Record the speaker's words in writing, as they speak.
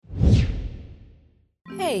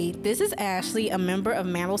Hey, this is Ashley, a member of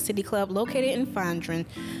Mantle City Club located in Fondren.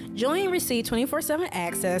 Join and receive 24/7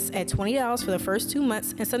 access at $20 for the first 2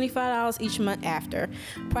 months and $75 each month after.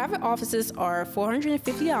 Private offices are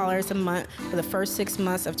 $450 a month for the first 6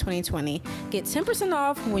 months of 2020. Get 10%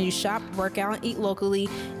 off when you shop, work out, and eat locally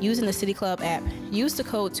using the City Club app. Use the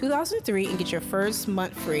code 2003 and get your first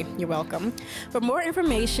month free. You're welcome. For more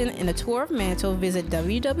information and a tour of Mantle, visit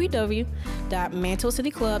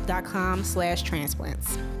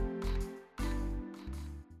www.mantlecity.club.com/transplants.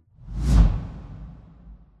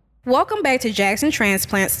 Welcome back to Jackson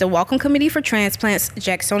Transplants, the welcome committee for transplants.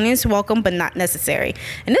 Jacksonians welcome but not necessary.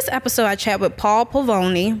 In this episode, I chat with Paul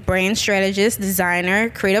Pavoni, brand strategist, designer,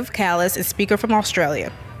 creative catalyst, and speaker from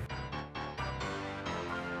Australia.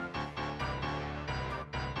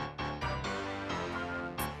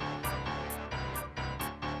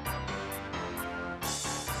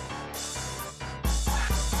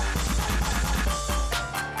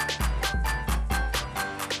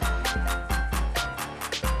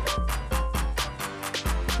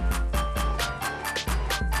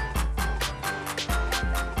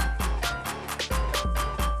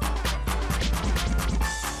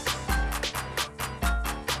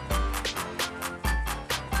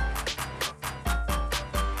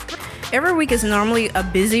 Every week is normally a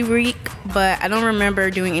busy week, but I don't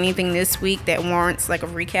remember doing anything this week that warrants like a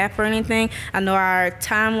recap or anything. I know our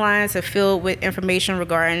timelines are filled with information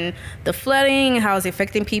regarding the flooding, how it's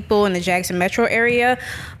affecting people in the Jackson metro area.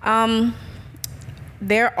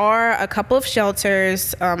 There are a couple of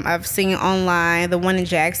shelters I've seen online. The one in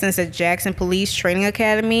Jackson is at Jackson Police Training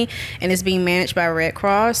Academy, and it's being managed by Red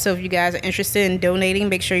Cross. So if you guys are interested in donating,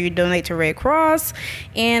 make sure you donate to Red Cross.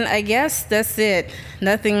 And I guess that's it.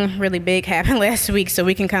 Nothing really big happened last week, so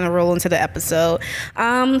we can kind of roll into the episode.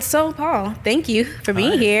 So Paul, thank you for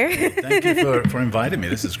being here. Thank you for inviting me.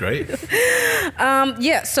 This is great.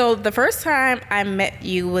 So the first time I met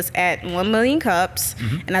you was at 1 Million Cups,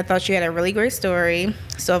 and I thought you had a really great story.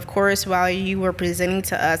 So of course, while you were presenting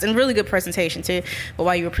to us, and really good presentation too, but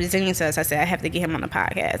while you were presenting to us, I said I have to get him on the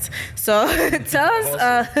podcast. So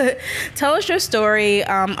tell us your story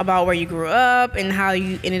about where you grew up and how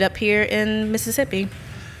you ended up here in Mississippi.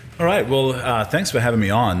 All right. Well, thanks for having me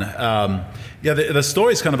on. The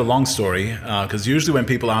story is kind of a long story because usually when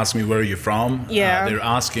people ask me where are you from, they're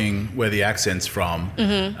asking where the accent's from.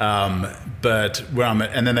 But where I'm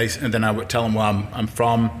at, and then I would tell them, well, I'm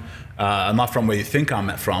from. I'm not from where you think I'm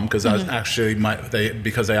from because I was actually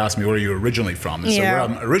because they asked me where are you originally from. And so where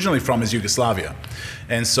I'm originally from is Yugoslavia,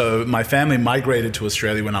 and so my family migrated to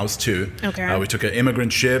Australia when I was 2. Okay. We took an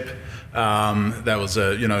immigrant ship. That was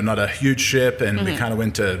not a huge ship, and we kind of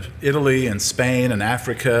went to Italy and Spain and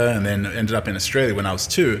Africa, and then ended up in Australia when I was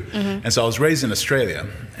 2. And so I was raised in Australia,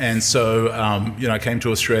 and so I came to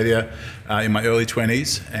Australia in my early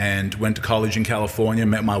 20s and went to college in California.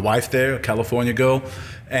 Met my wife there, a California girl,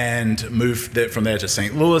 and moved from there to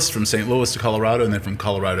St. Louis, from St. Louis to Colorado, and then from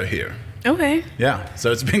Colorado here. Okay. Yeah, so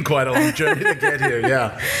it's been quite a long journey to get here.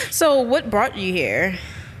 Yeah. So what brought you here?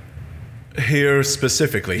 Here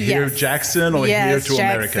specifically, here Jackson or here to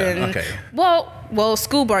Jackson. America? Okay. Well,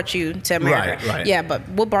 school brought you to America. Right. Yeah, but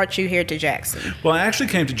what brought you here to Jackson? Well, I actually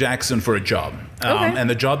came to Jackson for a job, and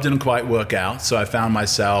the job didn't quite work out. So I found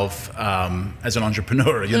myself as an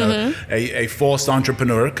entrepreneur, a forced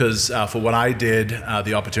entrepreneur, because for what I did,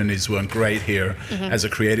 the opportunities weren't great here as a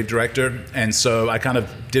creative director, and so I kind of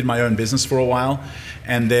did my own business for a while.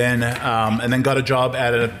 And then got a job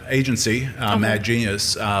at an agency, Mad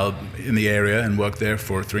Genius, in the area, and worked there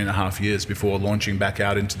for 3.5 years before launching back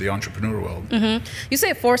out into the entrepreneur world. You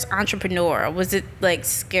say forced entrepreneur. Was it like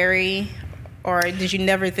scary, or did you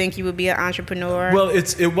never think you would be an entrepreneur? Well,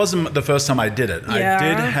 it wasn't the first time I did it. Yeah. I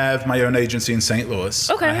did have my own agency in St. Louis.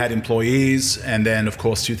 Okay. I had employees, and then of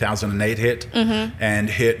course 2008 hit and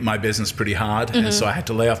hit my business pretty hard, and so I had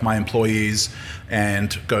to lay off my employees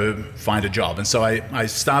and go find a job. And so I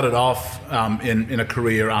started off in a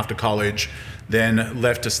career after college, then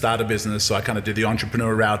left to start a business. So I kind of did the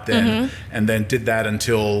entrepreneur route then, and then did that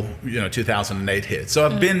until 2008 hit. So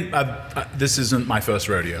this isn't my first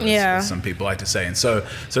rodeo, as some people like to say. And so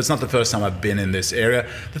it's not the first time I've been in this area.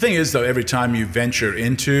 The thing is, though, every time you venture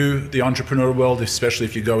into the entrepreneur world, especially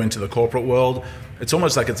if you go into the corporate world, it's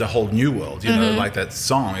almost like it's a whole new world, like that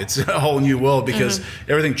song. It's a whole new world because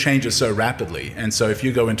everything changes so rapidly. And so if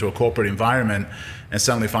you go into a corporate environment and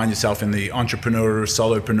suddenly find yourself in the entrepreneur,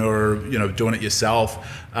 solopreneur, doing it yourself,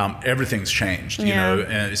 everything's changed,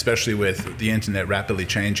 and especially with the internet rapidly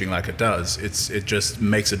changing like it does, it just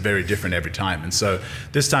makes it very different every time. And so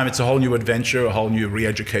this time it's a whole new adventure, a whole new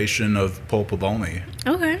re-education of Paul Pavoni.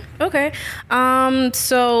 Okay.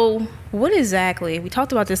 So What exactly? We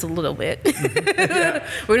talked about this a little bit. Yeah.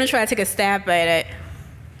 We're going to try to take a stab at it.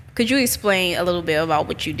 Could you explain a little bit about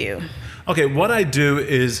what you do? Okay, what I do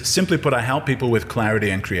is, simply put, I help people with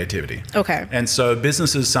clarity and creativity. Okay. And so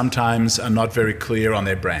businesses sometimes are not very clear on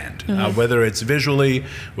their brand, whether it's visually,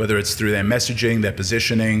 whether it's through their messaging, their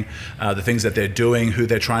positioning, the things that they're doing, who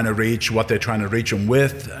they're trying to reach, what they're trying to reach them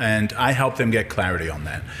with, and I help them get clarity on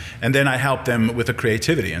that. And then I help them with the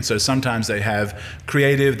creativity. And so sometimes they have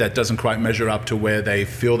creative that doesn't quite measure up to where they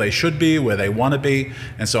feel they should be, where they want to be,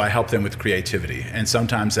 and so I help them with creativity. And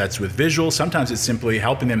sometimes that's with visual, sometimes it's simply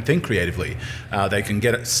helping them think creatively. They can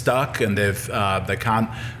get stuck and they can't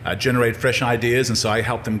generate fresh ideas, and so I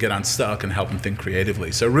help them get unstuck and help them think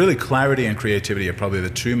creatively. So really, clarity and creativity are probably the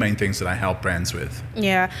two main things that I help brands with.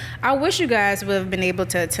 Yeah, I wish you guys would have been able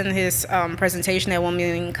to attend his presentation at 1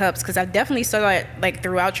 Million Cups, because I definitely saw it like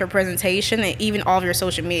throughout your presentation and even all of your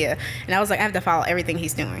social media, and I was like, I have to follow everything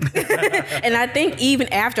he's doing. And I think even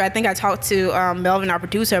after, I talked to Melvin, our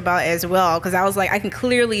producer, about it as well, because I was like, I can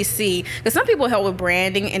clearly see, because some people help with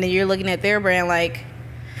branding and then you're looking at their brand like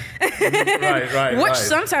right.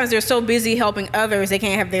 Sometimes they're so busy helping others they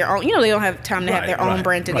can't have their own, they don't have time to have their own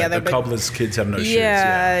brand together. The cobbler's kids have no shoes.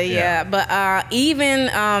 Yeah. But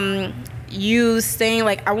even you saying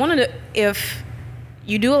like, I wanted to, if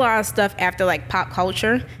you do a lot of stuff after like pop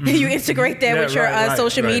culture, you integrate that with your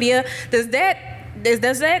social media, does that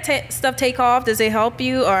stuff take off? Does it help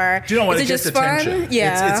you, or do you know what, is it gets just fun? Attention.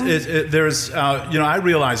 Yeah. There's I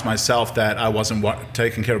realized myself that I wasn't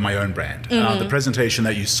taking care of my own brand. The presentation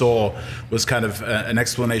that you saw was kind of an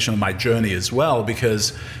explanation of my journey as well,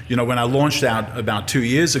 because when I launched out about 2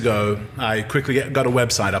 years ago, I quickly got a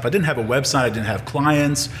website up. I didn't have a website. I didn't have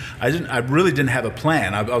clients. I really didn't have a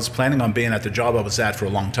plan. I was planning on being at the job I was at for a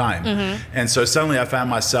long time, and so suddenly I found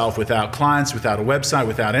myself without clients, without a website,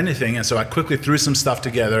 without anything, and so I quickly threw some stuff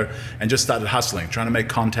together and just started hustling, trying to make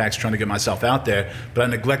contacts, trying to get myself out there, but I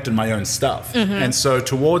neglected my own stuff. And so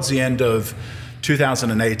towards the end of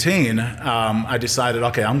 2018, I decided,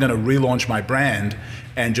 okay, I'm going to relaunch my brand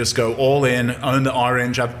and just go all in, own the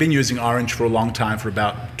Orange. I've been using Orange for a long time, for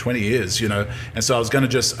about 20 years, and so I was going to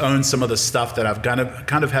just own some of the stuff that I've kind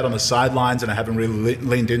of had on the sidelines and I haven't really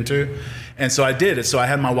leaned into. And so I did. So I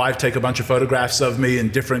had my wife take a bunch of photographs of me in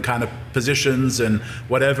different kind of positions and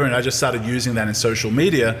whatever, and I just started using that in social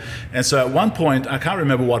media. And so at one point, I can't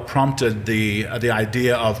remember what prompted the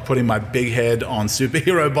idea of putting my big head on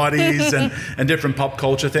superhero bodies and different pop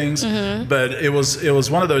culture things. But it was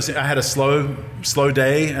one of those. I had a slow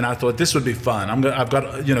day, and I thought this would be fun. I've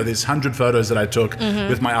got these 100 photos that I took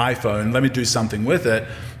with my iPhone. Let me do something with it.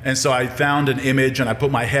 And so I found an image and I put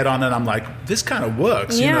my head on it. And I'm like, this kind of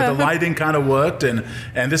works. The lighting kind of worked, and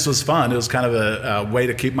this was fun. It was kind of a way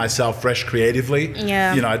to keep myself fresh creatively.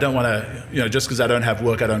 Yeah. I don't want to, just because I don't have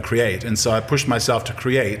work, I don't create. And so I pushed myself to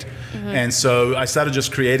create. And so I started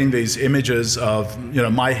just creating these images of,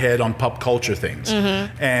 my head on pop culture things.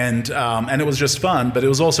 And it was just fun, but it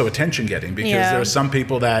was also attention getting, because there are some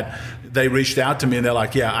people that they reached out to me and they're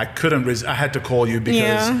like, I couldn't I had to call you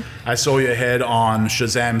because I saw your head on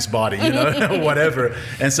Shazam's body, or whatever.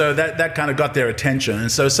 And so that kind of got their attention.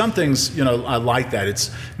 And so some things, I like that.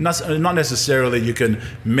 It's not necessarily you can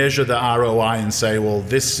measure the ROI and say, well,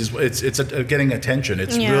 it's getting attention.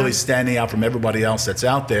 It's really standing out from everybody else that's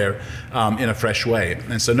out there in a fresh way.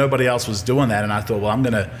 And so nobody else was doing that. And I thought, well, I'm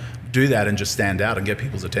going to do that and just stand out and get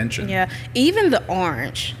people's attention. Yeah, even the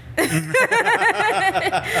Orange.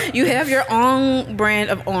 You have your own brand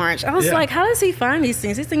of Orange. I was like, how does he find these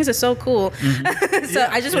things? These things are so cool. So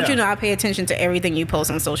I just want you to know I pay attention to everything you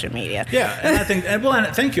post on social media. Yeah, and I think,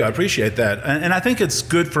 and thank you, I appreciate that. And I think it's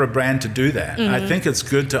good for a brand to do that. I think it's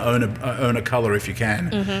good to own a color if you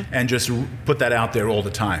can, and just put that out there all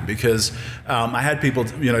the time. Because I had people,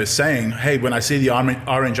 saying, hey, when I see the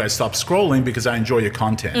Orange, I stop scrolling because I enjoy your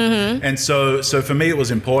content. And so for me, it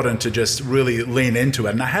was important to just really lean into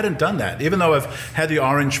it. And I hadn't done that. Even though I've had the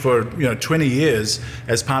Orange for 20 years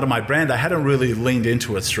as part of my brand, I hadn't really leaned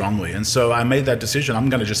into it strongly. And so I made that decision. I'm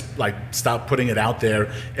going to just start putting it out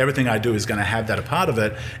there. Everything I do is going to have that a part of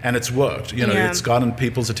it, and it's worked. It's gotten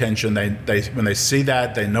people's attention. They when they see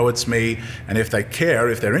that, they know it's me, and if they care,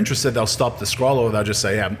 if they're interested, they'll stop the scroll, or they'll just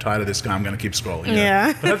say, I'm tired of this guy, I'm going to keep scrolling.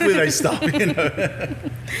 But hopefully they stop.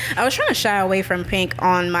 I was trying to shy away from pink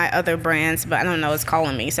on my other brands, but I don't know, it's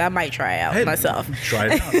calling me, so I might try it out myself. Try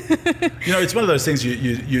it out. It's one of those things,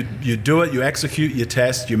 you do it, you execute, you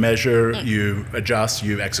test, you measure, you adjust,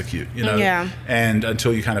 you execute, and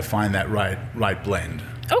until you kind of find that right blend.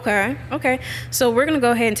 Okay. So we're going to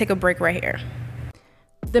go ahead and take a break right here.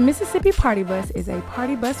 The Mississippi Party Bus is a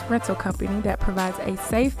party bus rental company that provides a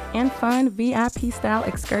safe and fun VIP-style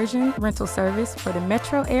excursion rental service for the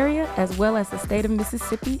metro area as well as the state of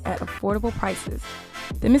Mississippi at affordable prices.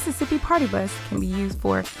 The Mississippi Party Bus can be used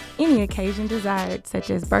for any occasion desired, such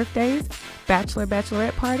as birthdays,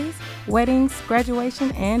 bachelorette parties, weddings,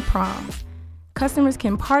 graduation, and proms. Customers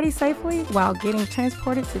can party safely while getting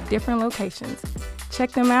transported to different locations.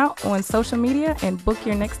 Check them out on social media and book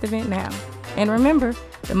your next event now. And remember,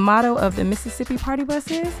 the motto of the Mississippi Party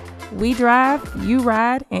Bus is, we drive, you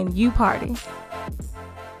ride, and you party.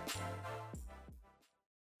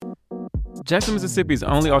 Jackson, Mississippi's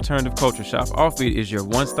only alternative culture shop, Offbeat, is your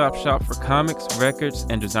one-stop shop for comics, records,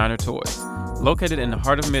 and designer toys. Located in the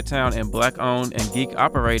heart of Midtown and Black-owned and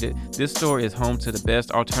geek-operated, this store is home to the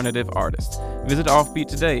best alternative artists. Visit Offbeat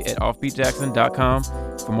today at offbeatjackson.com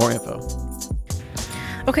for more info.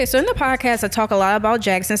 Okay, so in the podcast, I talk a lot about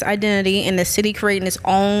Jackson's identity and the city creating its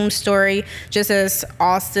own story, just as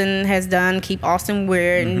Austin has done, Keep Austin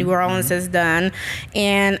Weird, New Orleans has done.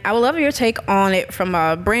 And I would love your take on it from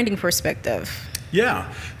a branding perspective.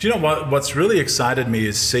 Yeah. Do you know what's really excited me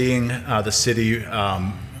is seeing the city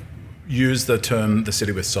use the term "the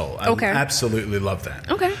city with soul." I absolutely love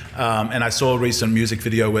that. Okay. And I saw a recent music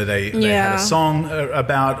video where they had a song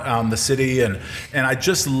about the city, and I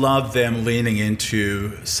just love them leaning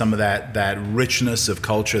into some of that richness of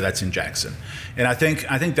culture that's in Jackson. And I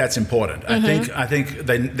think that's important. I think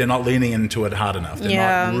they're not leaning into it hard enough.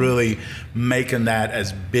 They're not really making that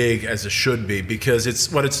as big as it should be, because it's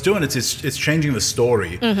changing the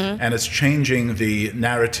story, and it's changing the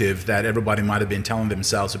narrative that everybody might have been telling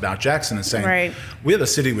themselves about Jackson, and saying, we're the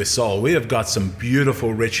city with soul. We have got some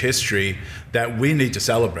beautiful, rich history that we need to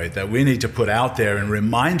celebrate, that we need to put out there and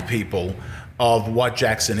remind people of what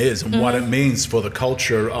Jackson is and what it means for the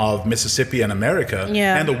culture of Mississippi and America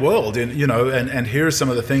and the world. And and here are some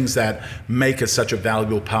of the things that make us such a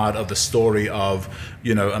valuable part of the story of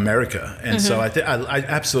America. And so I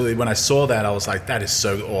absolutely, when I saw that, I was like, that is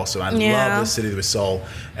so awesome. I love the city with soul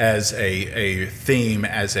as a theme,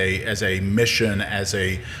 as a mission, as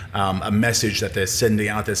a message that they're sending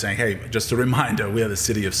out there, saying, hey, just a reminder, we are the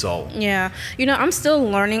city of soul. Yeah. I'm still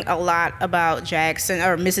learning a lot about Jackson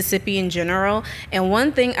or Mississippi in general. And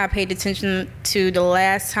one thing I paid attention to the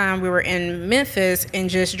last time we were in Memphis and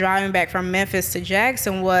just driving back from Memphis to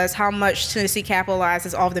Jackson was how much Tennessee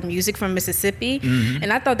capitalizes off the music from Mississippi.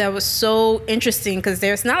 And I thought that was so interesting, because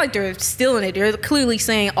it's not like they're stealing it. They're clearly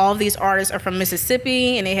saying all of these artists are from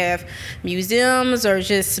Mississippi, and they have museums or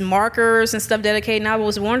just markers and stuff dedicated. And I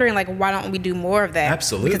was wondering, why don't we do more of that?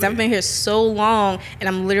 Absolutely. Because I've been here so long, and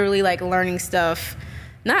I'm literally learning stuff.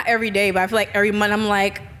 Not every day, but I feel like every month I'm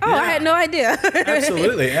like, I had no idea.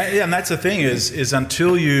 Absolutely. Yeah, and that's the thing is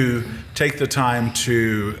until you take the time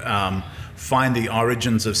to find the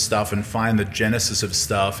origins of stuff and find the genesis of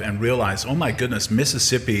stuff and realize, oh my goodness,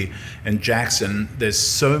 Mississippi and Jackson, there's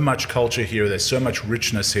so much culture here, there's so much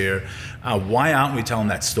richness here. Why aren't we telling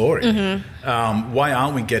that story? Why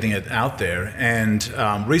aren't we getting it out there? And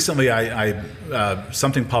recently I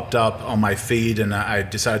something popped up on my feed, and I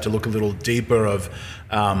decided to look a little deeper of,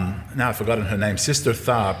 now I've forgotten her name, Sister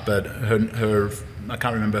Tharp, but her I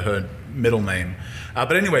can't remember her middle name.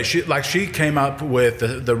 But anyway, she came up with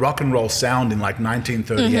the rock and roll sound in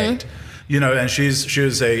 1938. And she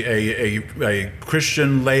was a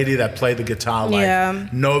Christian lady that played the guitar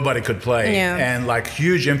nobody could play, and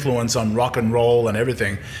huge influence on rock and roll and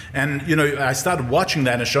everything. And I started watching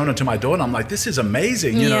that and showing it to my daughter. And I'm like, this is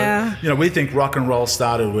amazing. We think rock and roll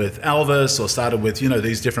started with Elvis or started with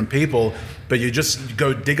these different people, but you just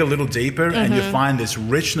go dig a little deeper and you find this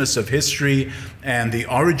richness of history and the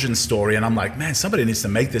origin story. And I'm like, man, somebody needs to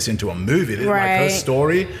make this into a movie. Her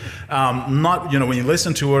story, not when you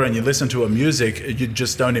listen to her and you listen to her music, you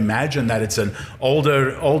just don't imagine that it's an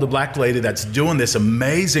older black lady that's doing this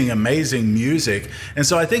amazing music. And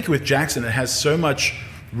so I think with Jackson, it has so much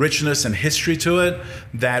richness and history to it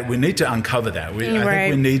that we need to uncover that. I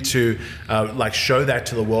think we need to show that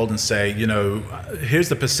to the world and say, here's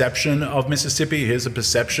the perception of Mississippi, here's the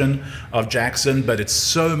perception of Jackson, but it's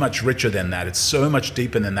so much richer than that. It's so much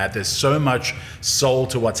deeper than that. There's so much soul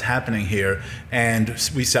to what's happening here, and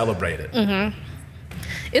we celebrate it.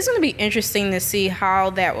 It's going to be interesting to see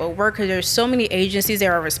how that will work, because there's so many agencies that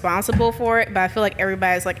are responsible for it, but I feel like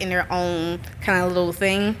everybody's in their own kind of little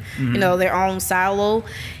thing, their own silo.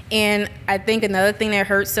 And I think another thing that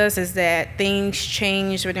hurts us is that things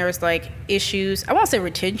change when there's like issues. I won't say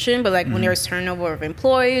retention, but like when there's turnover of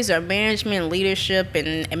employees or management, leadership,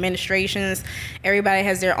 and administrations, everybody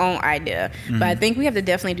has their own idea. But I think we have to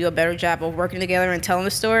definitely do a better job of working together and telling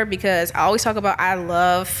the story, because I always talk about I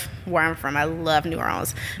love where I'm from. I love New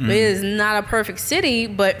Orleans. But it is not a perfect city,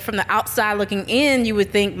 but from the outside looking in, you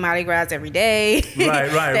would think Mardi Gras every day.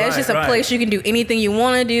 Right. That's just a place you can do anything you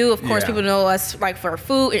want to do. Of course, Yeah. people know us like for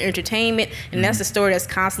food and entertainment, and that's the story that's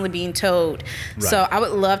constantly being told. Right. So I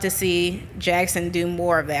would love to see Jackson do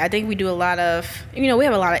more of that. I think we do a lot of, we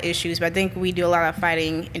have a lot of issues, but I think we do a lot of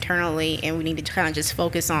fighting internally, and we need to kind of just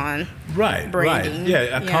focus on branding.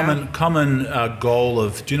 Yeah, common goal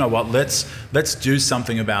of, do you know what? Let's do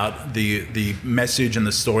something about the message and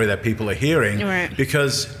the story that people are hearing, Right.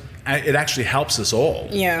 because it actually helps us all.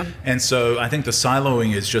 Yeah. And so I think the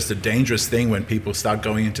siloing is just a dangerous thing when people start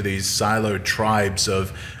going into these siloed tribes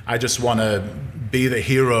of, I just want to be the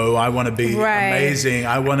hero, I want to be amazing,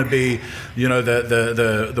 I want to be,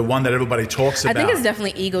 the one that everybody talks about. I think it's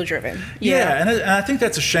definitely ego driven. Yeah, and I think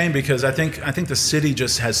that's a shame, because I think the city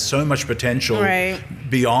just has so much potential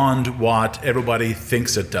beyond what everybody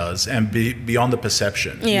thinks it does, and beyond the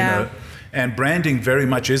perception. Yeah. And branding very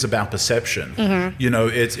much is about perception.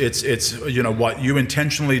 It's what you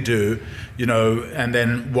intentionally do, and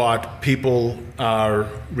then what people are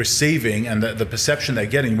receiving, and the perception they're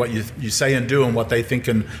getting, what you say and do, and what they think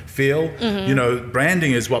and feel.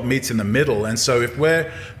 Branding is what meets in the middle. And so if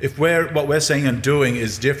what we're saying and doing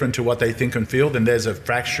is different to what they think and feel, then there's a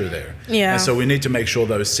fracture there. Yeah. And so we need to make sure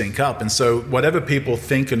those sync up. And so whatever people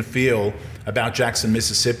think and feel about Jackson,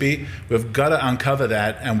 Mississippi, we've got to uncover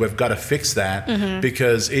that, and we've got to fix that,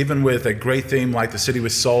 because even with a great theme like the City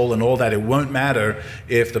with Soul and all that, it won't matter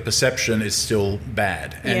if the perception is still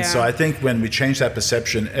bad. And so I think when we change that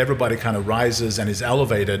perception, everybody kind of rises and is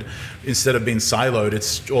elevated. Instead of being siloed,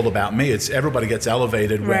 it's all about me. It's everybody gets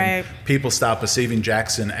elevated when people start perceiving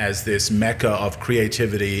Jackson as this mecca of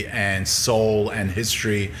creativity and soul and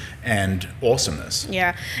history and awesomeness.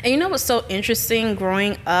 Yeah. And you know what's so interesting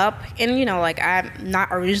growing up, and I'm not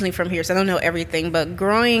originally from here, so I don't know everything, but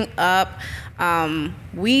growing up,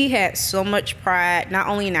 we had so much pride, not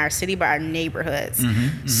only in our city, but our neighborhoods.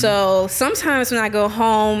 So sometimes when I go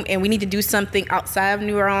home and we need to do something outside of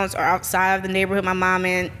New Orleans or outside of the neighborhood my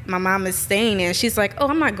mom is staying in, she's like, oh,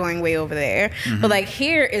 I'm not going way over there. But like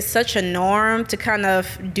here is such a norm to kind of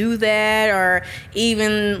do that, or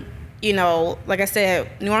even, like I said,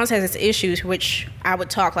 New Orleans has its issues, which I would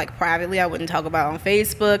talk like privately. I wouldn't talk about on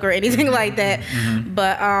Facebook or anything like that.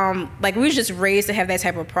 But like we were just raised to have that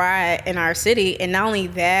type of pride in our city. And not only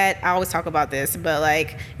that, I always talk about this, but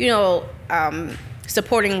like,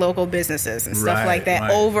 supporting local businesses and stuff like that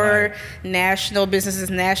over national businesses,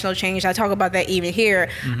 national change. I talk about that even here.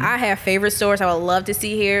 I have favorite stores I would love to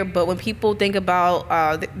see here, but when people think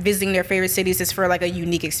about visiting their favorite cities, it's for like a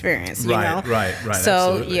unique experience, you know? Right.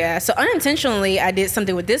 So, absolutely. So unintentionally, I did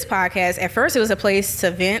something with this podcast. At first, it was a place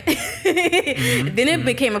to vent. Then it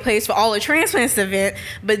became a place for all the transplants to vent.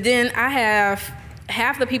 But then I have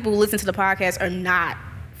half the people who listen to the podcast are not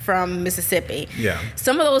from Mississippi. Yeah.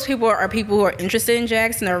 Some of those people are people who are interested in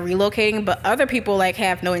Jackson or relocating, but other people like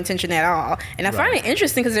have no intention at all. And I find it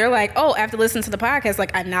interesting because they're like, oh, after listening to the podcast,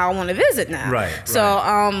 like I now want to visit now. So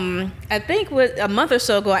I think a month or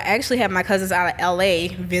so ago, I actually had my cousins out of LA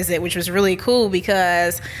visit, which was really cool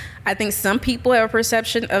because I think some people have a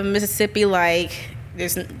perception of Mississippi like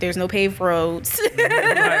there's no paved roads.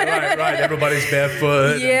 right. Everybody's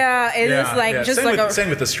barefoot. Yeah, and it's like just same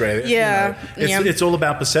with Australia. Yeah, it's all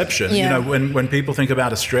about perception. Yeah. When people think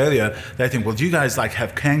about Australia, they think, well, do you guys like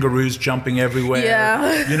have kangaroos jumping everywhere?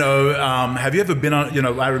 Yeah. Have you ever been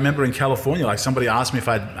on? I remember in California, like somebody asked me if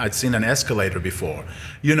I'd seen an escalator before.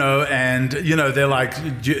 And they're like,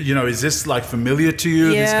 is this like familiar to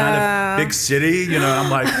you? Yeah. This kind of big city? I'm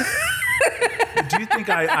like. Do you think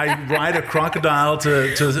I ride a crocodile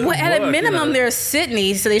to well, at work, a minimum, they're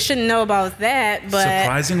Sydney, so they shouldn't know about that. But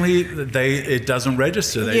surprisingly, it doesn't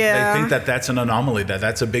register. They think that that's an anomaly,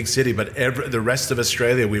 that's a big city. But the rest of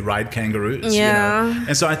Australia, we ride kangaroos. Yeah.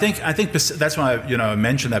 And so I think that's why I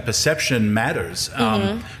mentioned that perception matters,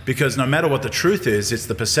 because no matter what the truth is, it's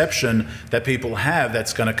the perception that people have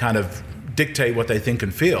that's going to kind of dictate what they think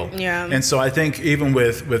and feel. Yeah. And so I think even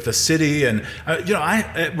with the city and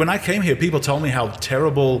when I came here, people told me how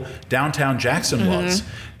terrible downtown Jackson was.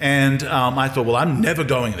 And I thought, well, I'm never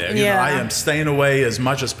going there. I am staying away as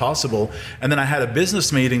much as possible. And then I had a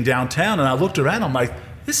business meeting downtown and I looked around, I'm like,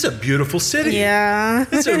 this is a beautiful city. Yeah.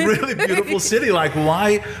 It's a really beautiful city. Like,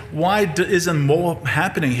 why isn't more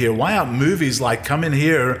happening here? Why aren't movies like coming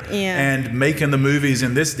here and making the movies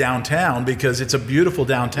in this downtown? Because it's a beautiful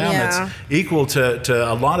downtown that's equal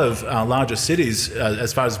to a lot of larger cities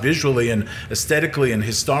as far as visually and aesthetically and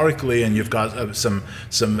historically. And you've got some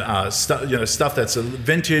stuff that's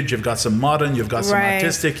vintage. You've got some modern. You've got some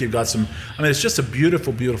artistic. You've got some. I mean, it's just a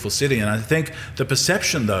beautiful, beautiful city. And I think the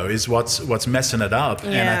perception, though, is what's messing it up.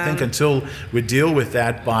 And I think until we deal with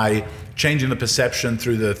that by changing the perception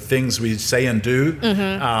through the things we say and do,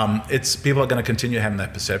 it's people are going to continue having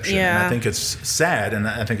that perception. And I think it's sad, and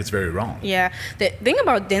I think it's very wrong. Yeah. The thing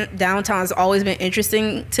about downtown has always been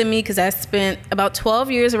interesting to me because I spent about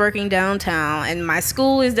 12 years working downtown, and my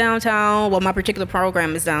school is downtown. Well, my particular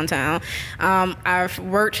program is downtown. I've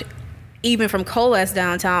worked even from Coalesce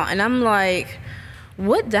downtown, and I'm like,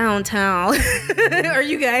 what downtown are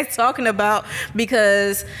you guys talking about?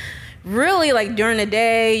 Because really, like, during the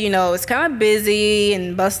day, you know, it's kind of busy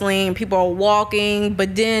and bustling, people are walking,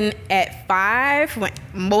 but then at 5, when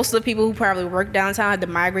most of the people who probably work downtown had to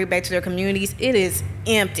migrate back to their communities, it is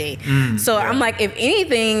empty. I'm like, if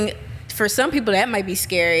anything, for some people that might be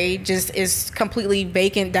scary, just is completely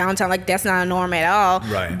vacant downtown, like that's not a norm at all.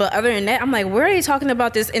 Right. But other than that, I'm like, where are they talking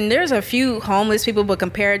about this? And there's a few homeless people, but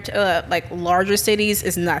compared to like larger cities,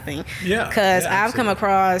 it's nothing. Because I've come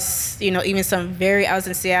across, you know, even some I was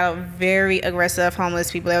in Seattle, very aggressive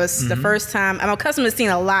homeless people. That was the first time. I'm accustomed to seeing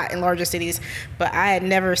a lot in larger cities, but I had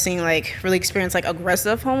never seen really experienced like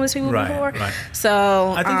aggressive homeless people before. Right.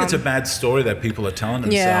 So I think it's a bad story that people are telling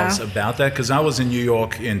themselves about that, because I was in New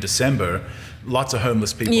York in December. Lots of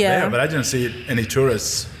homeless people there, but I didn't see any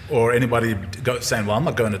tourists or anybody saying, well, I'm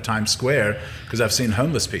not going to Times Square because I've seen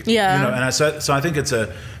homeless people. You know, and so I think it's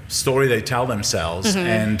a story they tell themselves,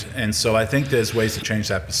 and so I think there's ways to change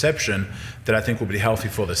that perception that I think will be healthy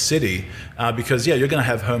for the city, because you're going to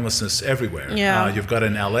have homelessness everywhere. You've got it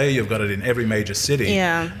in LA, you've got it in every major city,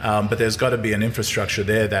 but there's got to be an infrastructure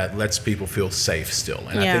there that lets people feel safe still,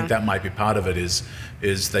 and I think that might be part of it is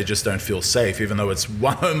they just don't feel safe, even though it's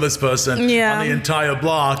one homeless person on the entire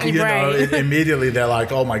block. You know, immediately they're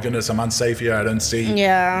like, oh my goodness, I'm unsafe here, I don't see,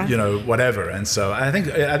 you know, whatever. And so I think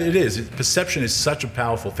it is. Perception is such a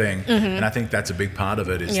powerful thing, and I think that's a big part of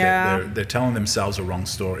it, is that they're telling themselves a wrong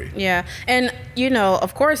story. And, you know,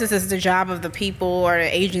 of course, this is the job of the people or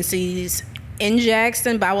the agencies in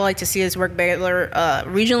Jackson, but I would like to see us work better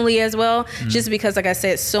regionally as well, just because, like I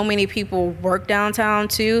said, so many people work downtown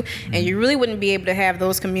too, and you really wouldn't be able to have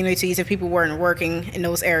those communities if people weren't working in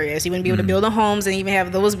those areas. You wouldn't be able to build the homes and even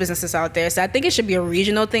have those businesses out there. So I think it should be a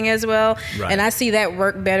regional thing as well, and I see that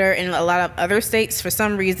work better in a lot of other states. For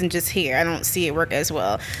some reason, just here, I don't see it work as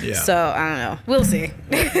well. So I don't know. We'll see.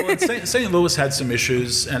 Well, St. Louis had some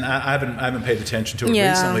issues, and I haven't paid attention to it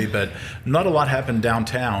recently, but not a lot happened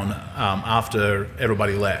downtown after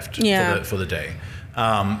everybody left for the day.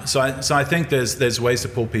 So I think there's ways to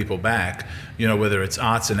pull people back, you know, whether it's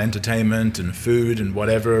arts and entertainment and food and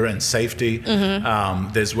whatever, and safety.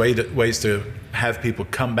 There's ways to have people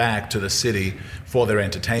come back to the city for their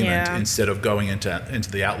entertainment instead of going into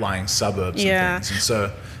the outlying suburbs and things. And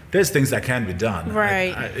so there's things that can be done.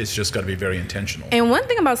 It's just got to be very intentional. And one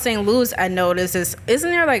thing about St. Louis I noticed is,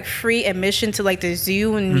 isn't there like free admission to like the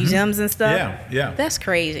zoo and museums and stuff? That's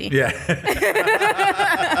crazy.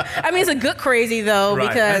 I mean, it's a good crazy though,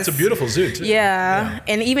 because and it's a beautiful zoo too.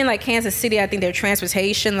 And even like Kansas City, I think their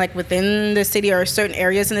transportation like within the city or certain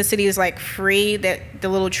areas in the city is like free, that the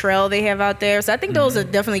little trail they have out there. So I think those are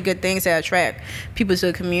definitely good things that attract people to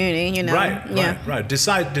the community, you know. Right.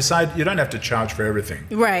 Decide you don't have to charge for everything.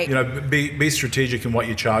 You know, be strategic in what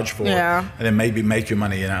you charge for, and then maybe make your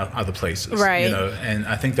money in other places. You know, and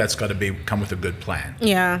I think that's got to come with a good plan.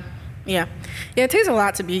 It takes a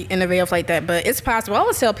lot to be innovative like that, but it's possible. I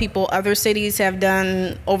always tell people other cities have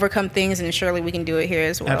overcome things, and surely we can do it here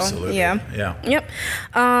as well. Absolutely.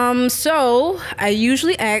 So I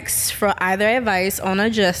usually ask for either advice on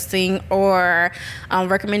adjusting or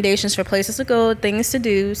recommendations for places to go, things to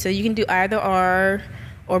do. So you can do either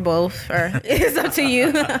or both, or it's up to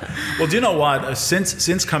you. Well, do you know what?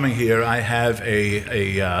 Since coming here, I have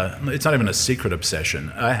it's not even a secret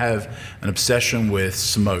obsession. I have an obsession with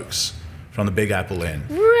smokes from the Big Apple Inn.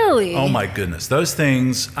 Really? Oh my goodness. Those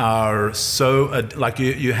things are so, like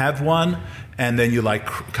you have one, and then you like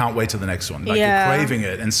can't wait till the next one. Like you're craving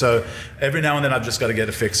it. And so every now and then I've just got to get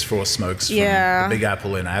a fix for smokes from the Big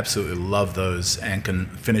Apple Inn. I absolutely love those and can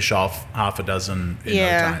finish off half a dozen in no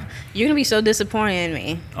time. You're going to be so disappointed in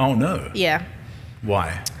me. Oh no. Yeah.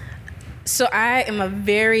 Why? So I am a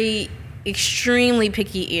very extremely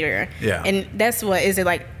picky eater. Yeah. And that's what, is it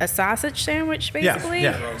like a sausage sandwich, basically?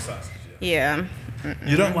 Yeah. Wrong sausage. Yeah.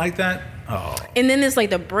 You don't like that? Oh. And then there's like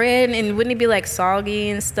the bread, and wouldn't it be like soggy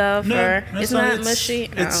and stuff? Or it's not mushy?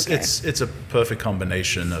 It's a perfect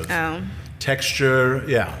combination of Oh. texture.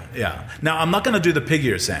 Yeah. Now, I'm not going to do the pig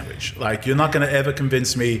ear sandwich. Like, you're not going to ever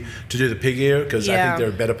convince me to do the pig ear, because I think there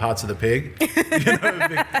are better parts of the pig.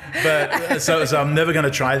 But so I'm never going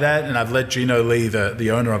to try that. And I've let Gino Lee,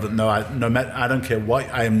 the owner of it, know I don't care what,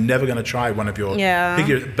 I am never going to try one of your pig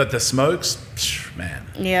ears. But the smokes, man.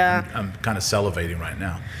 Yeah. I'm kind of salivating right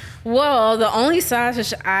now. Well, the only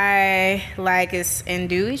sausage I like is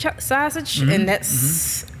andouille sausage, and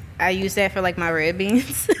that's I use that for like my red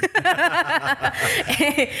beans, and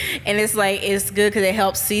it's like it's good because it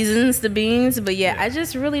helps seasons the beans. But yeah, I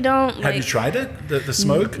just really don't. Have you tried it? The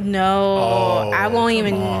smoke? No, I won't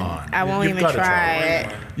even. On. I won't even try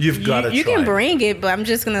it. You've got to try it. You can bring it, but I'm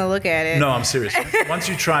just gonna look at it. No, I'm serious. Once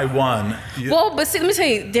you try one. Well, but see, let me tell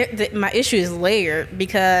you, my issue is layered,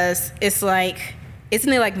 because it's like.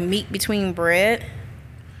 Isn't it like meat between bread?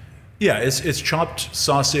 Yeah, it's chopped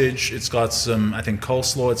sausage. It's got some, I think,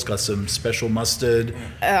 coleslaw. It's got some special mustard.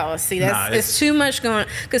 Oh, see, it's too much going.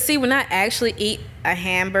 Because see, when I actually eat a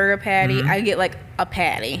hamburger patty, I get like a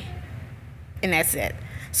patty, and that's it.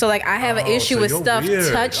 So like I have an issue with stuff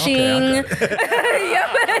touching. Okay.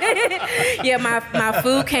 Yeah, my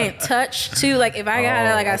food can't touch too. Like if I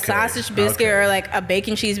got like a sausage biscuit or like a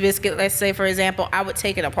bacon cheese biscuit, let's say for example, I would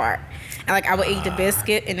take it apart. And like I would eat the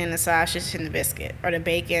biscuit and then the sausage and the biscuit, or the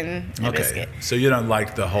bacon and the biscuit. So you don't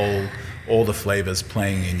like all the flavors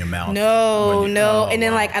playing in your mouth? No. And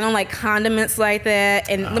then like I don't like condiments like that.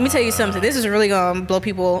 And let me tell you something. This is really gonna blow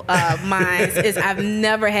people minds. Is I've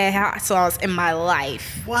never had hot sauce in my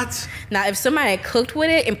life. What? Now, if somebody cooked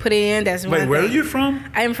with it and put it in, that's one thing. Wait, where are you from?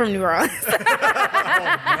 I am from New Orleans. Oh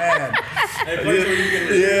man.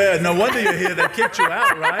 Yeah, no wonder you're here. They kicked you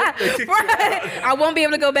out, right? They kicked you out. I won't be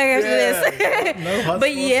able to go back after this. No hot but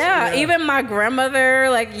sauce? yeah, even my grandmother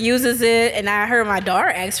like uses it, and I heard my daughter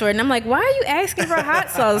ask for it, and I'm like, why are you asking for hot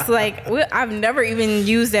sauce? Like, I've never even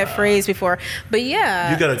used that phrase before. But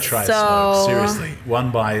yeah, You got to try smoke. Seriously,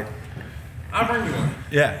 one bite. I'll bring you one.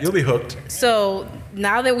 Yeah, you'll be hooked. So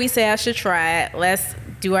now that we say I should try it, let's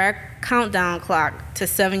do our countdown clock to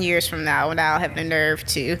 7 years from now, when I'll have the nerve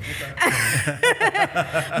to.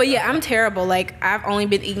 But yeah, I'm terrible. Like I've only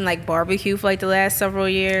been eating like barbecue for like the last several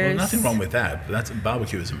years. Well, nothing wrong with that. But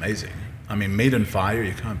barbecue is amazing. I mean, meat and fire,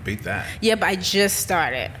 you can't beat that. Yeah, but I just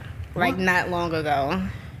started like not long ago.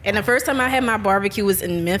 And the first time I had my barbecue was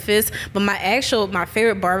in Memphis, but my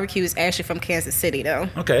favorite barbecue is actually from Kansas City though.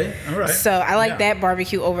 Okay, all right. So I like that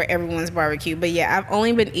barbecue over everyone's barbecue. But yeah, I've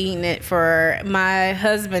only been eating it for, my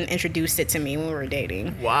husband introduced it to me when we were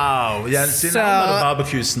dating. Wow. Yeah, see, I'm not a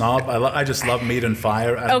barbecue snob. I just love meat and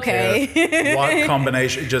fire. I don't care what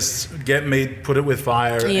combination, just get meat, put it with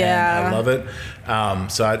fire, and I love it.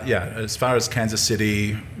 As far as Kansas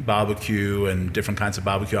City barbecue and different kinds of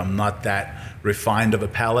barbecue, I'm not that refined of a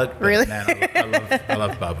palate. Really? Man, I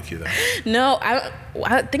love barbecue though. No,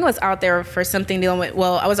 I think I was out there for something dealing with,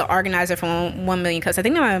 well, I was an organizer for 1 Million Cuts. I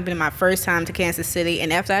think that might have been my first time to Kansas City.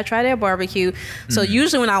 And after I tried that barbecue, so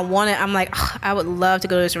usually when I want it, I'm like, I would love to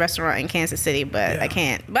go to this restaurant in Kansas City, but I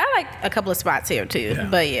can't. But I like a couple of spots here too. Yeah.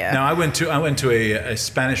 But yeah. Now I went to a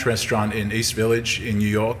Spanish restaurant in East Village in New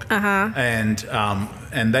York, and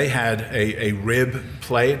they had a rib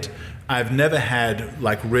plate. I've never had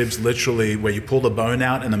like ribs literally where you pull the bone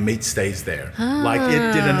out and the meat stays there. Like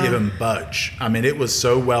it didn't even budge. I mean, it was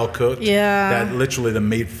so well cooked that literally the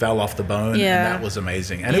meat fell off the bone, and that was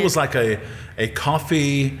amazing. And it was like a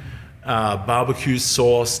coffee barbecue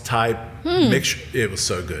sauce type mixture. It was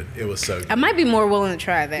so good. It was so good. I might be more willing to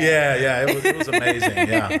try that. Yeah, it was amazing.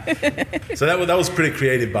 Yeah. So that was pretty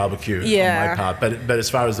creative barbecue on my part. But as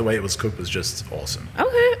far as the way it was cooked was just awesome.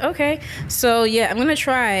 Okay. So yeah, I'm gonna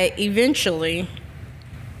try it eventually.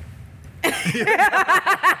 Yeah,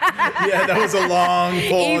 that was a long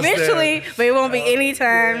pause. Eventually, but it won't be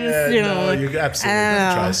anytime soon. No, you absolutely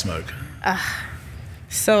gotta try smoke.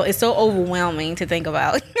 So it's so overwhelming to think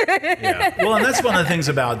about. Yeah. Well, and that's one of the things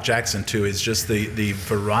about Jackson too, is just the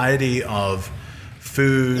variety of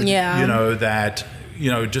food. Yeah.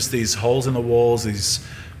 Just these holes in the walls, these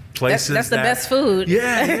places. That's the best food.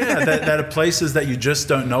 Yeah. that are places that you just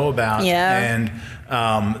don't know about. Yeah. And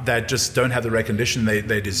that just don't have the recognition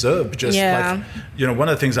they deserve. Just like, one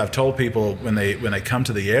of the things I've told people when they come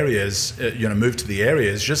to the areas, move to the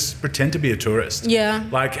areas, just pretend to be a tourist. Yeah.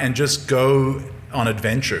 And just go on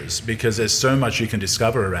adventures, because there's so much you can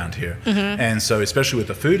discover around here. And so especially with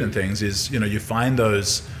the food and things is, you find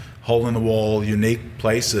those hole-in-the-wall, unique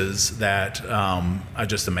places that are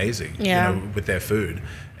just amazing, with their food.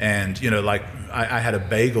 And, like I had a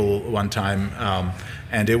bagel one time,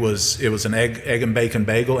 and it was an egg and bacon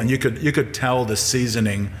bagel, and you could tell the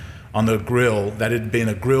seasoning on the grill that it had been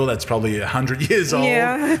a grill that's probably 100 years old,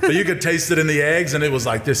 but you could taste it in the eggs, and it was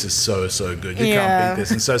like, this is so good. You can't beat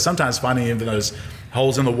this. And so sometimes finding even those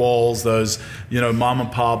holes in the walls, those mom and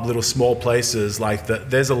pop little small places, like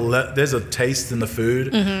there's a taste in the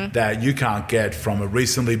food that you can't get from a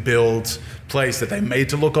recently built place that they made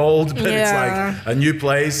to look old, but it's like a new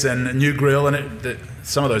place and a new grill, and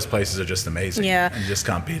some of those places are just amazing. Yeah, and you just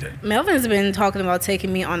can't beat it. Melvin's been talking about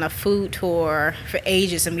taking me on a food tour for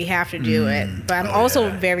ages, and we have to do it. But I'm also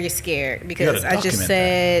very scared because I just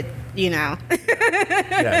said, Yeah,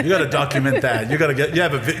 you got to document that.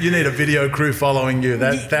 You need a video crew following you.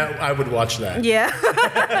 That I would watch that. Yeah,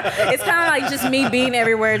 it's kind of like just me being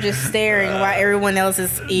everywhere, just staring while everyone else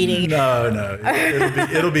is eating. No,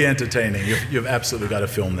 it'll be entertaining. You've absolutely got to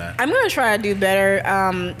film that. I'm gonna try to do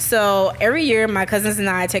better. So every year, my cousins and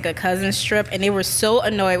I take a cousins trip, and they were so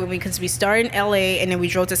annoyed with me because we started in LA and then we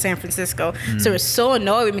drove to San Francisco. So they were so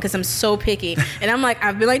annoyed with me because I'm so picky, and I'm like,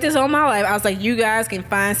 I've been like this all my life. I was like, you guys can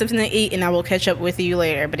find something to eat and I will catch up with you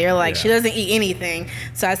later. But they're like, she doesn't eat anything.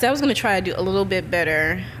 So I said I was going to try to do a little bit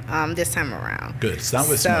better this time around. Good. Start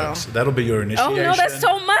with smokes. That'll be your initiation. Oh no, that's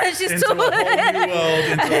so much. It's into a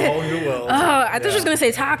whole new world. Oh, I thought you was going to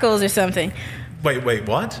say tacos or something. Wait,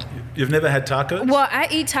 what? You've never had tacos? Well, I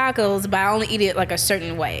eat tacos, but I only eat it like a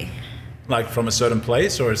certain way. Like from a certain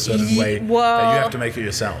place or a certain way that you have to make it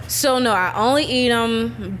yourself? So no, I only eat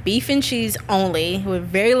them beef and cheese only, with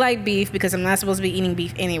very light beef because I'm not supposed to be eating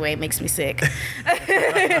beef anyway. It makes me sick.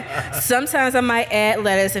 Sometimes I might add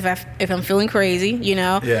lettuce if I'm feeling crazy,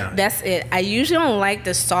 Yeah. That's it. I usually don't like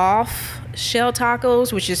the soft shell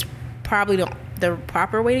tacos, which is probably the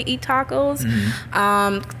proper way to eat tacos.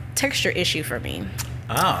 Texture issue for me.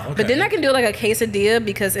 Ah, okay. But then I can do like a quesadilla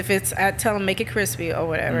because if I tell them make it crispy or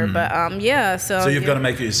whatever. But So you've got to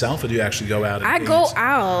make it yourself, or do you actually go out? I go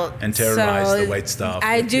out and terrorize the wait staff.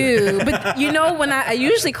 I do, but when I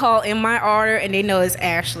usually call in my order and they know it's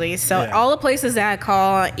Ashley. So all the places that I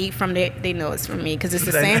call and eat from, they know it's from me because it's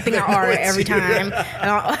the same thing I order every time.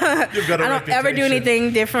 I don't ever do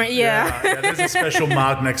anything different. Yeah. There's a special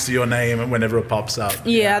mark next to your name whenever it pops up.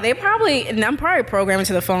 Yeah, and I'm probably programmed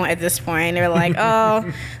to the phone at this point. They're like, oh.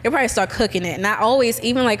 They'll probably start cooking it. And I always,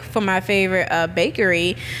 even like for my favorite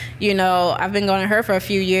bakery, I've been going to her for a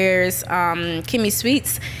few years, Kimmy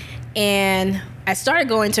Sweets, and I started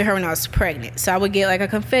going to her when I was pregnant. So I would get like a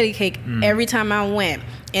confetti cake every time I went.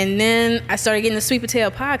 And then I started getting the sweet potato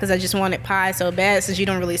pie because I just wanted pie so bad since you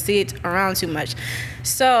don't really see it around too much.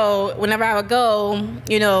 So whenever I would go,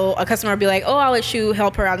 a customer would be like, oh, I'll let you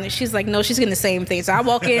help her out. And she's like, no, she's getting the same thing. So I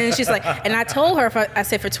walk in and she's like, and I told her, I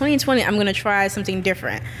said, for 2020, I'm going to try something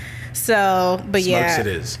different. So, but Smokes it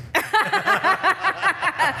is.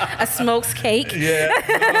 A smokes cake. Yeah.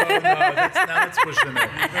 No, that's pushing it.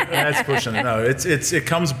 That's pushing it. No, it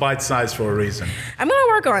comes bite-sized for a reason. I'm going to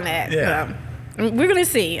work on that. Yeah. We're going to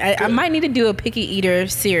see. I might need to do a picky eater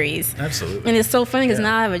series. Absolutely. And it's so funny because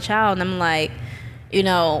now I have a child and I'm like,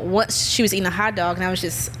 once she was eating a hot dog and I was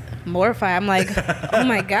just mortified. I'm like, oh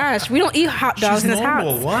my gosh, we don't eat hot dogs in this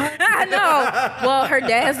house. What? I know. Well, her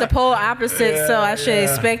dad's the polar opposite, so I should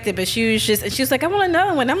expect it. But she was like, I want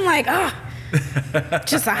another one. I'm like,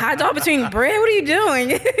 just a hot dog between bread? What are you doing?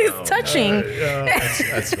 It's touching. No.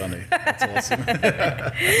 That's funny. That's awesome.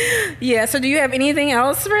 Yeah, so do you have anything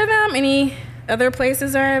else for them? Any other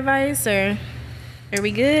places or advice, or are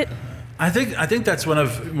we good? I think that's one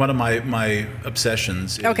of my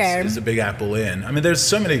obsessions is the Big Apple Inn. I mean, there's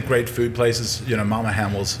so many great food places. Mama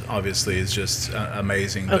Hamil's obviously is just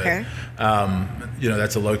amazing. But,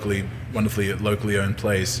 that's a wonderfully locally owned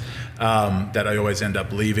place that I always end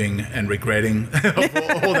up leaving and regretting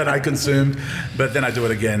all that I consumed. But then I do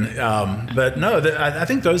it again. But no, I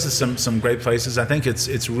think those are some great places. I think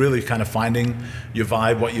it's really kind of finding your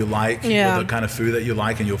vibe, what you like, the kind of food that you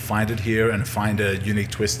like, and you'll find it here and find a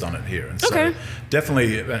unique twist on it here. And so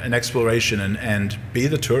definitely an exploration and be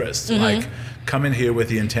the tourist. Like come in here with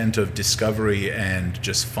the intent of discovery and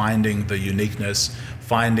just finding the uniqueness,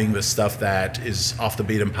 finding the stuff that is off the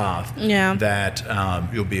beaten path that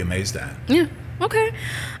you'll be amazed at. Yeah. Okay.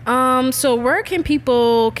 So where can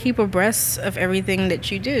people keep abreast of everything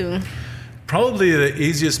that you do? Probably the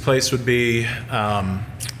easiest place would be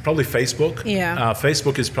probably Facebook. Yeah.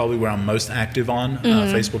 Facebook is probably where I'm most active on,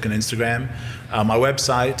 Facebook and Instagram. My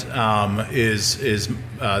website is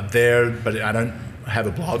there, but I don't have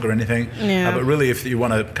a blog or anything. Yeah. But really, if you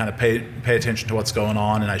want to kind of pay attention to what's going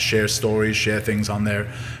on, and I share stories, share things on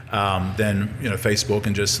there, then Facebook,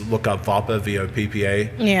 and just look up Voppa,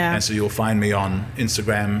 VOPPA. Yeah. And so you'll find me on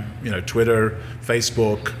Instagram, Twitter,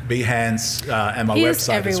 Facebook, Behance, and my He's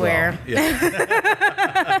website everywhere. as well.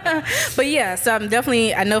 Yeah. But yeah, so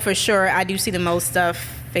I know for sure I do see the most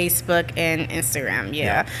stuff. Facebook and Instagram,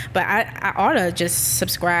 yeah. But I ought to just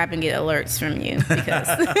subscribe and get alerts from you because.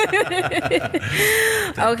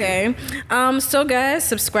 Okay, so guys,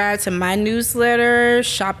 subscribe to my newsletter,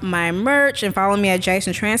 shop my merch, and follow me at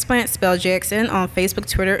Jackson Transplant, spelled JXN, on Facebook,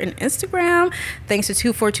 Twitter, and Instagram. Thanks to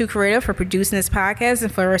 242 Creative for producing this podcast,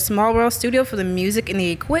 and for Small World Studio for the music and the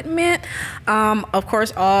equipment. Of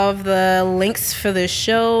course, all of the links for the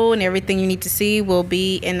show and everything you need to see will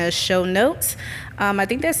be in the show notes. I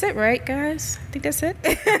think that's it, right, guys? I think that's it.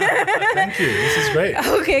 Thank you. This is great.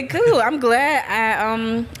 Okay, cool. I'm glad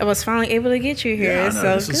I was finally able to get you here. Yeah,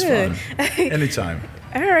 so this good. is fun. Anytime.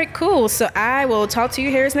 All right, cool. So I will talk to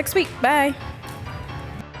you here next week. Bye.